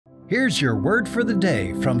Here's your word for the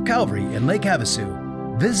day from Calvary in Lake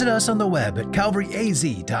Havasu. Visit us on the web at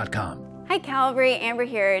calvaryaz.com. Hi Calvary, Amber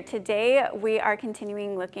here. Today we are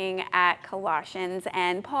continuing looking at Colossians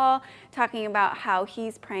and Paul talking about how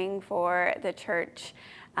he's praying for the church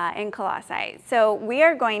in Colossae. So we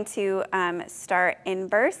are going to start in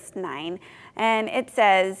verse 9, and it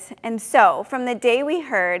says, "And so from the day we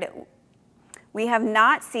heard, we have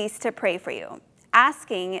not ceased to pray for you,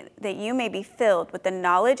 asking that you may be filled with the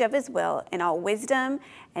knowledge of his will in all wisdom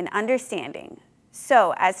and understanding,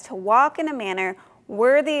 so as to walk in a manner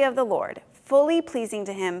worthy of the Lord, fully pleasing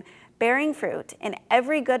to him, bearing fruit in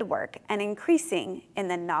every good work and increasing in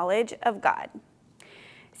the knowledge of God."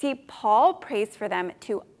 See, Paul prays for them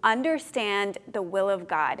to understand the will of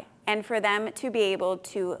God and for them to be able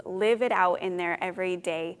to live it out in their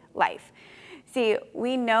everyday life. See,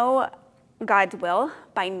 we know God's will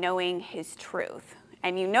by knowing his truth.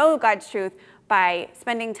 And you know God's truth by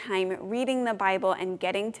spending time reading the Bible and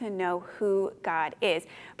getting to know who God is.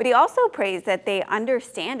 But he also prays that they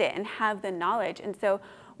understand it and have the knowledge. And so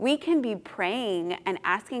we can be praying and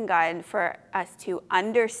asking God for us to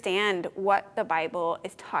understand what the Bible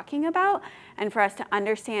is talking about and for us to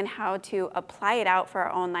understand how to apply it out for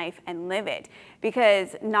our own life and live it.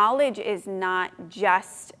 Because knowledge is not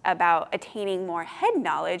just about attaining more head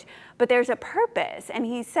knowledge, but there's a purpose. And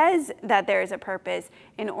he says that there's a purpose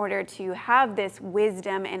in order to have this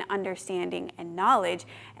wisdom and understanding and knowledge.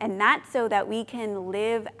 And that's so that we can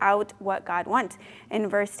live out what God wants. In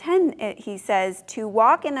verse 10, he says, "To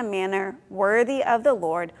walk in a manner worthy of the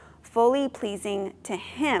Lord, fully pleasing to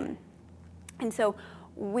him." And so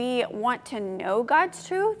we want to know God's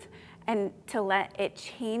truth and to let it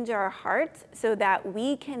change our hearts so that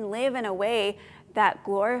we can live in a way that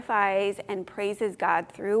glorifies and praises God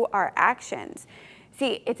through our actions.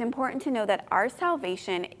 See, it's important to know that our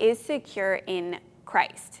salvation is secure in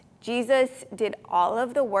Christ. Jesus did all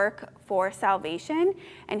of the work for salvation,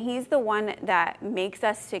 and he's the one that makes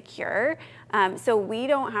us secure. So we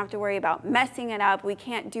don't have to worry about messing it up. We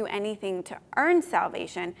can't do anything to earn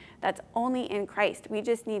salvation. That's only in Christ. We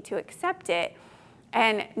just need to accept it.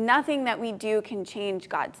 And nothing that we do can change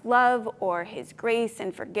God's love or his grace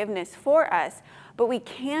and forgiveness for us, but we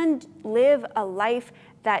can live a life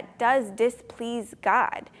that does displease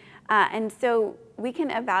God. And so we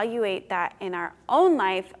can evaluate that in our own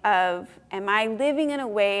life of, am I living in a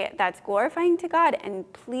way that's glorifying to God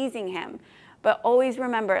and pleasing him? But always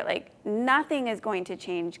remember, nothing is going to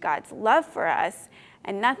change God's love for us,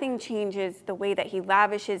 and nothing changes the way that he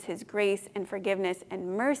lavishes his grace and forgiveness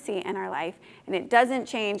and mercy in our life. And it doesn't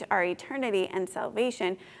change our eternity and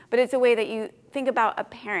salvation, but it's a way that you think about a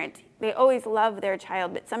parent. They always love their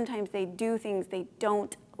child, but sometimes they do things they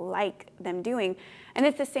don't like them doing. And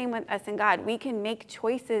it's the same with us and God. We can make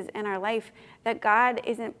choices in our life that God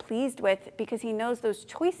isn't pleased with because he knows those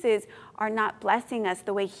choices are not blessing us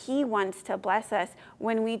the way he wants to bless us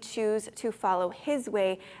when we choose to follow his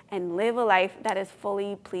way and live a life that is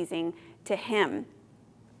fully pleasing to him.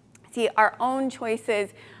 See, our own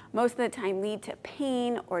choices most of the time lead to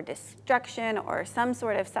pain or destruction or some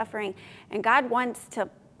sort of suffering, and God wants to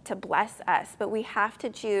bless us, but we have to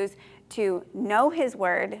choose to know his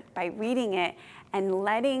word by reading it and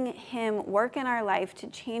letting him work in our life to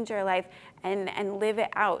change our life and live it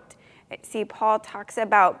out. See, Paul talks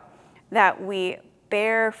about that we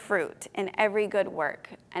bear fruit in every good work.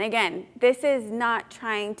 And again, this is not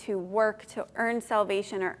trying to work to earn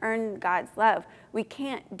salvation or earn God's love. We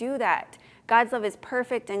can't do that. God's love is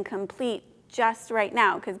perfect and complete just right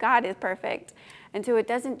now because God is perfect. And so it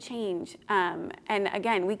doesn't change. And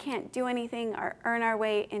again, we can't do anything or earn our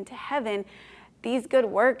way into heaven. These good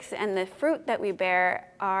works and the fruit that we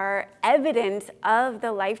bear are evidence of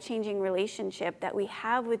the life-changing relationship that we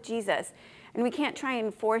have with Jesus. And we can't try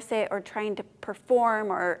and force it or trying to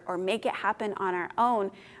perform or make it happen on our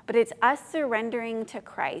own, but it's us surrendering to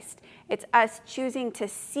Christ. It's us choosing to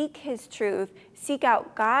seek his truth, seek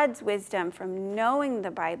out God's wisdom from knowing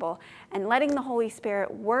the Bible, and letting the Holy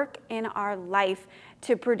Spirit work in our life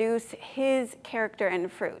to produce his character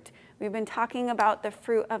and fruit. We've been talking about the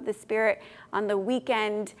fruit of the Spirit on the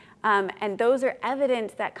weekend, and those are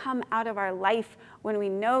evidence that come out of our life when we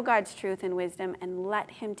know God's truth and wisdom and let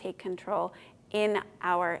him take control in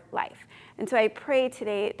our life. And so I pray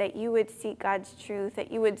today that you would seek God's truth,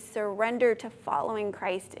 that you would surrender to following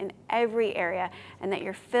Christ in every area, and that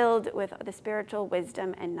you're filled with the spiritual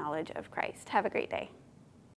wisdom and knowledge of Christ. Have a great day.